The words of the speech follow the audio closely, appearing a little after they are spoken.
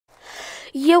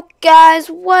Yo guys,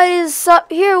 what is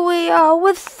up? Here we are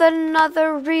with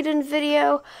another reading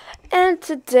video, and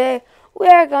today we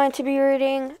are going to be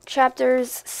reading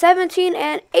chapters 17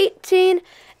 and 18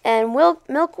 and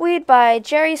Milkweed by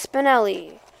Jerry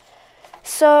Spinelli.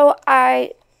 So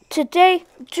I today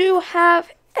do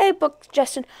have a book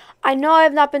suggestion. I know I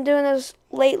have not been doing this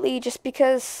lately just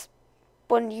because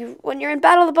when you're in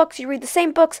Battle of the Books, you read the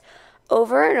same books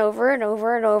over and over and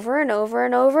over and over and over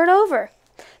and over and over.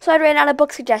 So I ran out of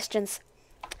book suggestions.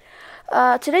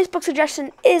 Today's book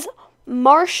suggestion is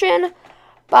Martian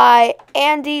by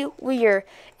Andy Weir.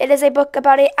 It is a book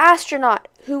about an astronaut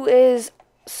who is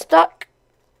stuck,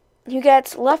 who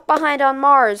gets left behind on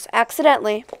Mars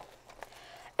accidentally,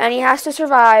 and he has to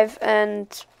survive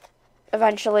and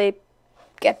eventually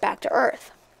get back to Earth.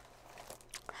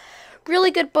 Really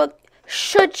good book.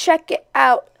 Should check it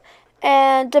out.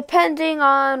 And depending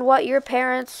on what your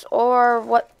parents or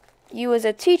what you as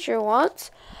a teacher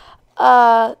wants,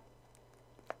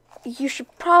 you should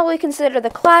probably consider the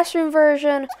classroom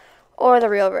version or the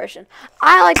real version.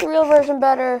 I like the real version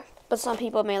better, but some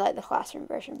people may like the classroom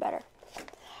version better.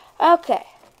 Okay,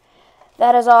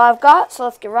 that is all I've got, so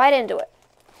let's get right into it.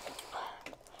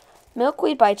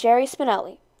 Milkweed by Jerry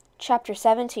Spinelli, Chapter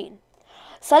 17.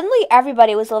 Suddenly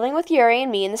everybody was living with Yuri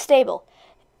and me in the stable.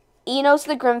 Enos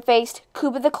the grim-faced,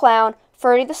 Kuba the clown,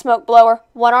 Ferdy the smoke-blower,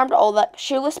 one-armed Oleg,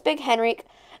 shoeless Big Henrik,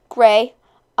 Gray,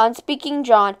 unspeaking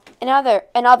John, and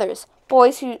others,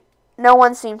 boys who no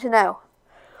one seemed to know.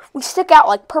 "We stick out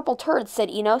like purple turds,"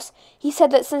 said Enos. He said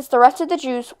that since the rest of the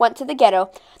Jews went to the ghetto,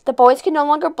 the boys could no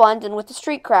longer blend in with the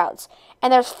street crowds,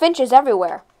 and there's Finches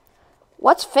everywhere.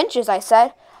 "What's Finches?" I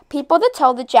said. "People that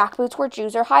tell the jackboots where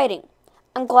Jews are hiding."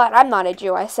 "I'm glad I'm not a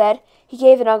Jew," I said. He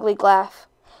gave an ugly laugh.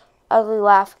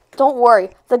 "Don't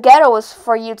worry, the ghetto is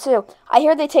for you too. I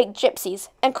hear they take gypsies,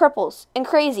 and cripples, and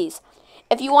crazies.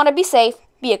 If you want to be safe,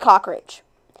 be a cockroach."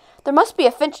 There must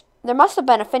have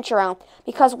been a finch around,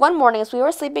 because one morning as we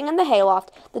were sleeping in the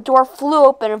hayloft, the door flew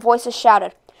open and voices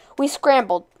shouted. We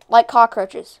scrambled, like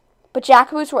cockroaches. But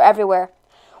jackboots were everywhere.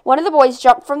 One of the boys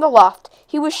jumped from the loft.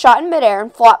 He was shot in midair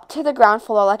and flopped to the ground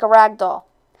floor like a rag doll.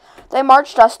 They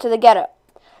marched us to the ghetto.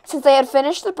 Since they had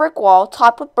finished the brick wall,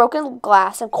 topped with broken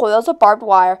glass and coils of barbed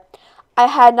wire, I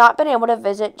had not been able to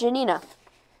visit Janina.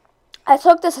 I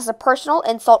took this as a personal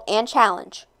insult and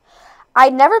challenge.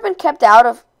 I'd never been kept out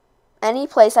of any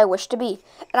place I wished to be,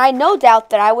 and I had no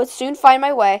doubt that I would soon find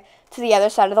my way to the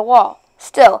other side of the wall.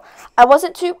 Still, I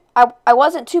wasn't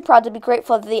too proud to be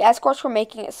grateful that the escorts were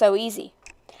making it so easy.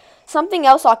 Something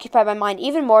else occupied my mind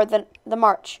even more than the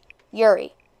march.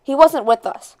 Yuri. He wasn't with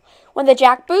us. When the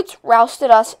jackboots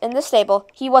rousted us in the stable,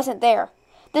 he wasn't there.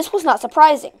 This was not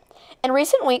surprising. In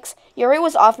recent weeks, Yuri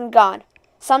was often gone,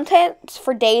 sometimes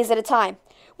for days at a time.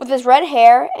 With his red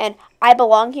hair and "I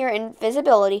belong here"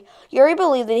 invisibility, Yuri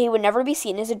believed that he would never be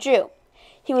seen as a Jew.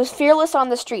 He was fearless on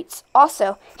the streets.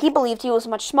 Also, he believed he was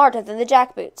much smarter than the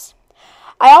jackboots.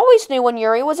 I always knew when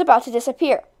Yuri was about to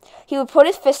disappear. He would put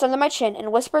his fist under my chin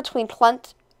and whisper between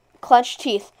clenched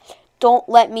teeth, "Don't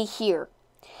let me hear."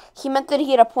 He meant that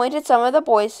he had appointed some of the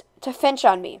boys to finch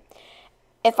on me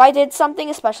if I did something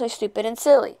especially stupid and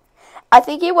silly. I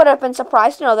think he would have been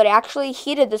surprised to know that I actually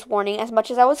heeded this warning as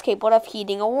much as I was capable of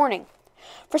heeding a warning.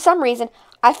 For some reason,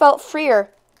 I felt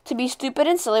freer to be stupid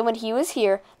and silly when he was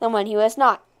here than when he was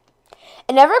not.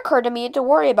 It never occurred to me to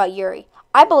worry about Yuri.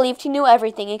 I believed he knew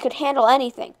everything and could handle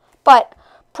anything, but,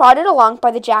 prodded along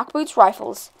by the jackboots'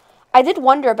 rifles, I did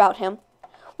wonder about him.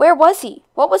 Where was he?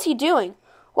 What was he doing?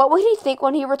 What would he think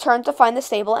when he returned to find the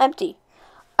stable empty?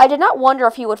 I did not wonder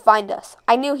if he would find us.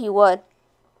 I knew he would.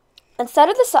 Instead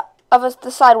of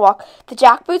the sidewalk, the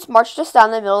jackboots marched us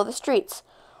down the middle of the streets.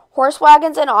 Horse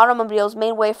wagons and automobiles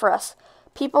made way for us.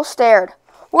 People stared.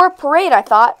 We're a parade, I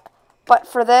thought. But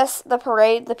for this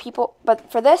parade, the people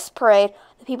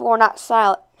were not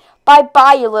silent.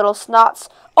 Bye-bye, you little snots.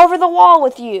 Over the wall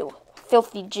with you,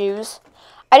 filthy Jews.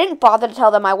 I didn't bother to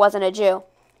tell them I wasn't a Jew.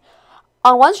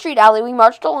 On one street alley, we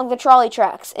marched along the trolley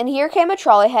tracks, and here came a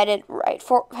trolley heading right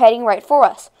for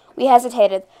us. We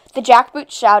hesitated. The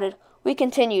jackboots shouted. We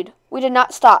continued. We did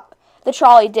not stop. The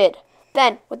trolley did.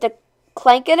 Then, with a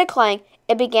clank and a clang,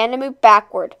 it began to move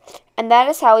backward, and that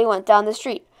is how we went down the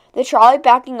street, the trolley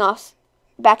backing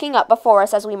up before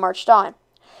us as we marched on.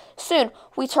 Soon,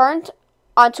 we turned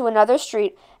onto another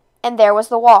street, and there was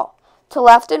the wall. To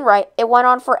left and right, it went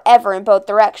on forever in both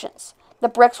directions. The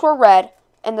bricks were red,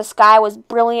 and the sky was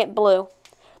brilliant blue.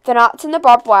 The knots in the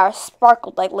barbed wire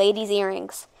sparkled like ladies'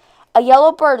 earrings. A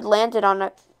yellow bird landed on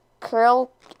a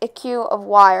curlicue of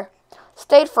wire,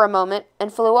 stayed for a moment,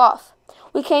 and flew off.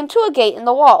 We came to a gate in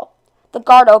the wall. The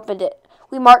guard opened it.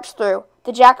 We marched through.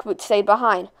 The jackboots stayed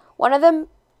behind. One of them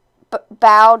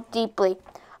bowed deeply.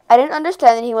 I didn't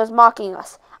understand that he was mocking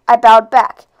us. I bowed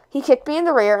back. He kicked me in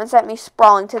the rear and sent me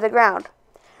sprawling to the ground.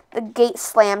 The gate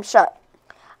slammed shut.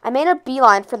 I made a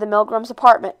beeline for the Milgrams'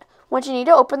 apartment. When Janita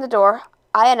opened the door,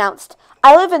 I announced,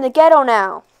 "I live in the ghetto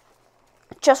now."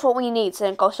 "Just what we need," said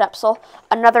Uncle Shepsel,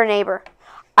 another neighbor.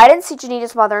 I didn't see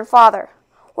Janita's mother and father.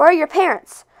 "Where are your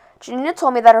parents?" Janita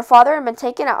told me that her father had been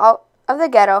taken out of the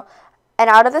ghetto and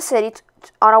out of the city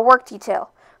on a work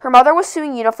detail. Her mother was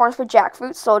sewing uniforms for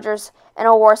jackfruit soldiers in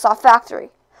a Warsaw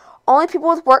factory. Only people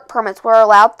with work permits were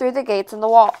allowed through the gates in the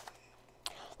wall.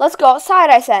 "Let's go outside,"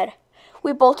 I said.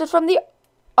 We bolted from the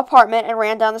apartment and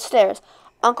ran down the stairs,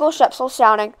 Uncle Shepsel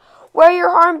shouting, "Wear your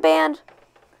armband!"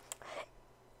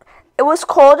 It was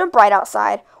cold and bright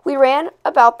outside. We ran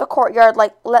about the courtyard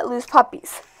like let loose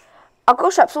puppies. Uncle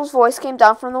Shepsel's voice came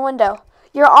down from the window.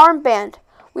 "Your armband!"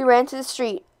 We ran to the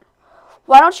street.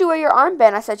 "Why don't you wear your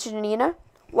armband?" I said to Janina.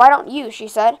 "Why don't you?" she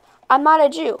said. "I'm not a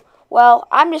Jew." "Well,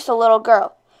 I'm just a little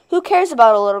girl." "Who cares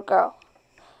about a little girl?"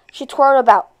 She twirled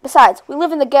about. "Besides, we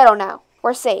live in the ghetto now.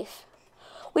 We're safe."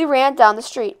 We ran down the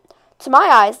street. To my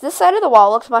eyes, this side of the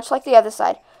wall looked much like the other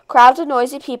side. Crowds of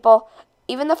noisy people,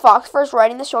 even the fox furs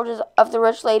riding the shoulders of the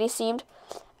rich lady seemed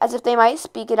as if they might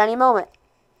speak at any moment.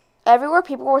 Everywhere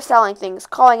people were selling things,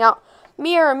 calling out,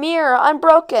 "Mirror, mirror,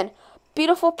 unbroken.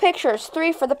 Beautiful pictures,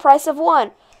 3 for the price of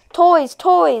 1. Toys,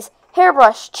 toys,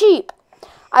 hairbrush, cheap."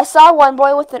 I saw a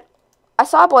boy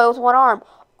with one arm.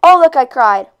 "Oleg," I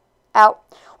cried out.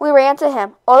 We ran to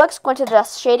him. Oleg squinted at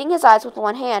us, shading his eyes with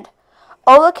one hand.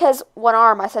 "Oleg has one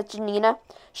arm," I said to Janina.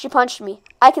 She punched me.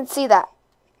 "I can see that."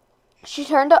 She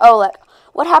turned to Oleg.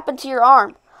 "What happened to your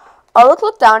arm?" Oleg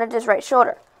looked down at his right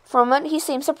shoulder. For a moment he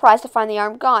seemed surprised to find the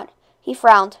arm gone. He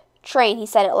frowned. "Train," he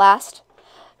said at last.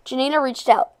 Janina reached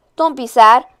out. "Don't be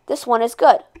sad. This one is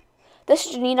good." "This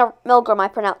is Janina Milgram,"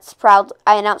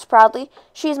 I announced proudly.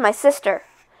 "She's my sister."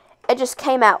 It just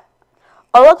came out.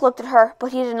 Oleg looked at her,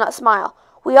 but he did not smile.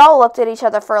 We all looked at each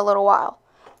other for a little while,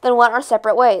 then went our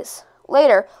separate ways.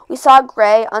 Later, we saw a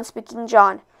gray, unspeaking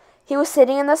John. He was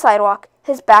sitting in the sidewalk,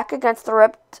 his back against the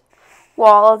ripped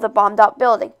wall of the bombed-out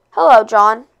building. "Hello,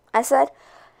 John," I said.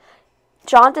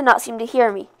 John did not seem to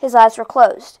hear me. His eyes were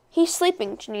closed. "He's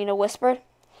sleeping," Janina whispered.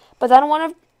 But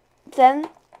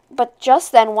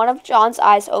just then one of John's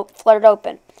eyes fluttered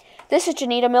open. "This is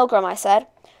Janita Milgram," I said.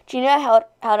 Janina held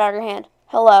out her hand.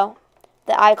 "Hello."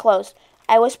 The eye closed.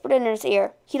 I whispered in his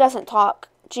ear. "He doesn't talk."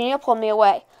 Janina pulled me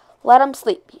away. "Let him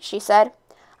sleep," she said.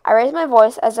 I raised my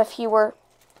voice as if he were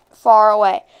far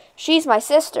away. "She's my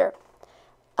sister."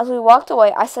 As we walked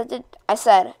away, I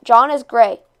said, "John is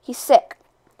gray. He's sick."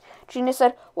 Janina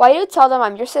said, "Why do you tell them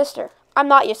I'm your sister?" "I'm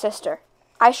not your sister."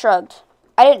 I shrugged.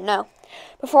 I didn't know.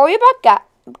 Before we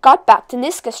got back to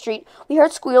Niska Street, we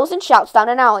heard squeals and shouts down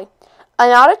an alley. A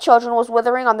knot of children was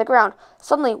withering on the ground.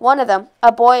 Suddenly, one of them,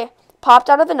 a boy, popped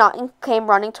out of the knot and came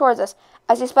running towards us.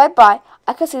 As he sped by,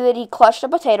 I could see that he clutched a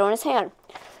potato in his hand.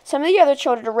 Some of the other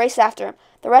children raced after him.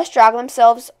 The rest dragged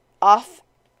themselves off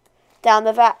down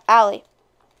the alley.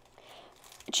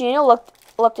 Gina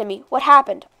looked at me. "What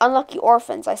happened?" "Unlucky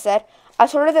orphans," I said. I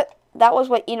told her that was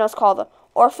what Enos called them.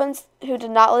 Orphans who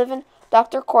did not live in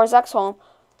Dr. Korzak's home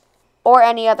or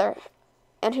any other,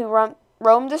 and who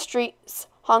roamed the streets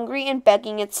hungry and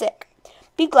begging and sick.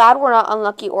 "Be glad we're not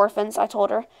unlucky orphans," I told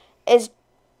her. Is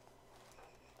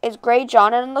Gray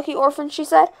John an unlucky orphan?" she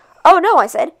said. "Oh, no," I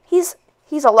said. He's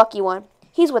a lucky one.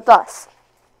 He's with us."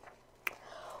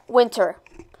 Winter.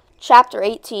 Chapter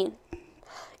 18.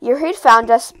 Yuri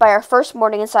found us by our first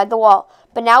morning inside the wall,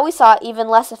 but now we saw even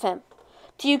less of him.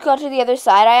 "Do you go to the other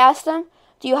side?" I asked him.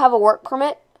 "Do you have a work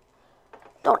permit?"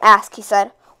 "Don't ask," he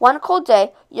said. One cold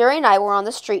day, Yuri and I were on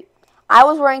the street. I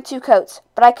was wearing 2 coats,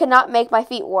 but I could not make my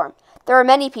feet warm. There were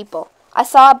many people. I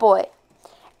saw a boy.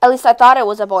 At least I thought it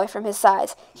was a boy from his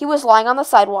size. He was lying on the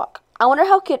sidewalk. I wondered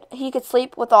how he could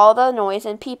sleep with all the noise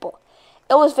and people.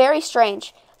 It was very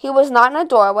strange. He was not in a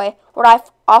doorway where I've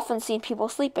often seen people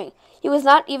sleeping. He was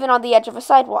not even on the edge of a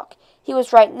sidewalk. He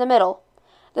was right in the middle.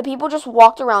 The people just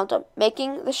walked around him,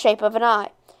 making the shape of an eye.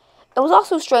 It was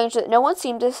also strange that no one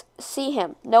seemed to see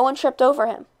him. No one tripped over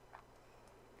him.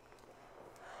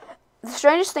 The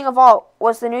strangest thing of all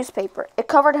was the newspaper. It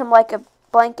covered him like a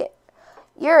blanket.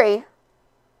 "Yuri,"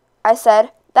 I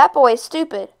said, "that boy is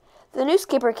stupid. The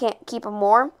newspaper can't keep him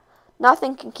warm."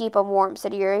 "Nothing can keep him warm,"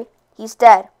 said Yuri. "He's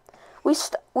dead."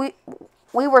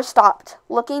 We were stopped,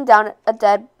 looking down at a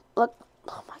dead...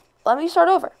 Let me start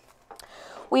over.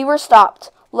 We were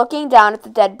stopped, looking down at the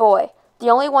dead boy, the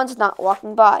only ones not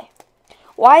walking by.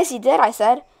 "Why is he dead?" I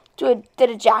said. Did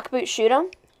a jackboot shoot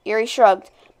him?" Yuri shrugged.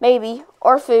 "Maybe.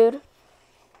 Or food.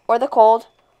 or the cold,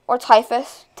 or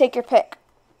typhus. Take your pick.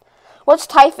 What's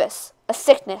typhus? A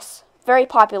sickness. Very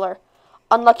popular.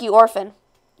 Unlucky orphan.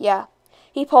 Yeah.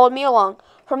 He pulled me along.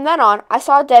 From then on, I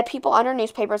saw dead people under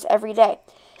newspapers every day.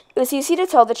 It was easy to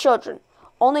tell the children.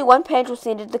 Only one page was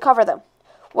needed to cover them.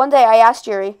 One day I asked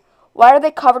Yuri, "Why are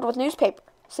they covered with newspaper?"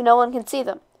 "So no one can see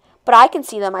them." "But I can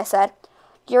see them," I said.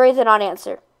 Yuri did not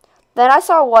answer. Then I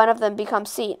saw one of them become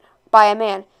seen by a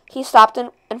man. He stopped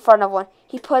in front of one.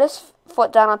 He put his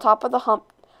foot down on top of the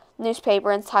humped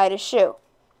newspaper and tied his shoe.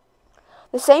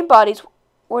 The same bodies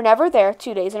were never there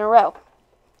 2 days in a row.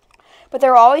 But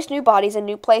there were always new bodies in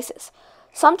new places.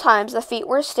 Sometimes the feet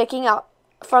were sticking out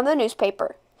from the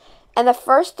newspaper. And the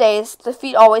first days, the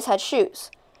feet always had shoes.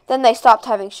 Then they stopped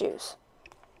having shoes.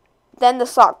 Then the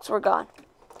socks were gone.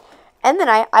 In the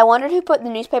night, I wondered who put the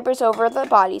newspapers over the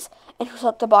bodies and who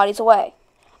took the bodies away.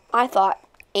 I thought,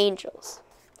 angels.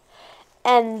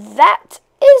 And that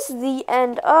is the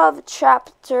end of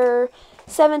chapter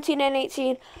 17 and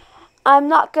 18. I'm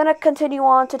not going to continue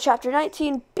on to chapter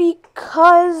 19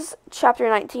 because chapter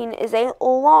 19 is a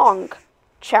long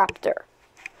chapter.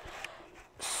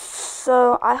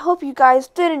 So I hope you guys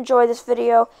did enjoy this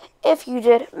video. If you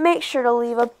did, make sure to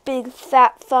leave a big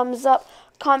fat thumbs up,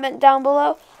 comment down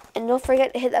below, and don't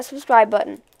forget to hit that subscribe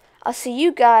button. I'll see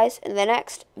you guys in the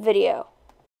next video.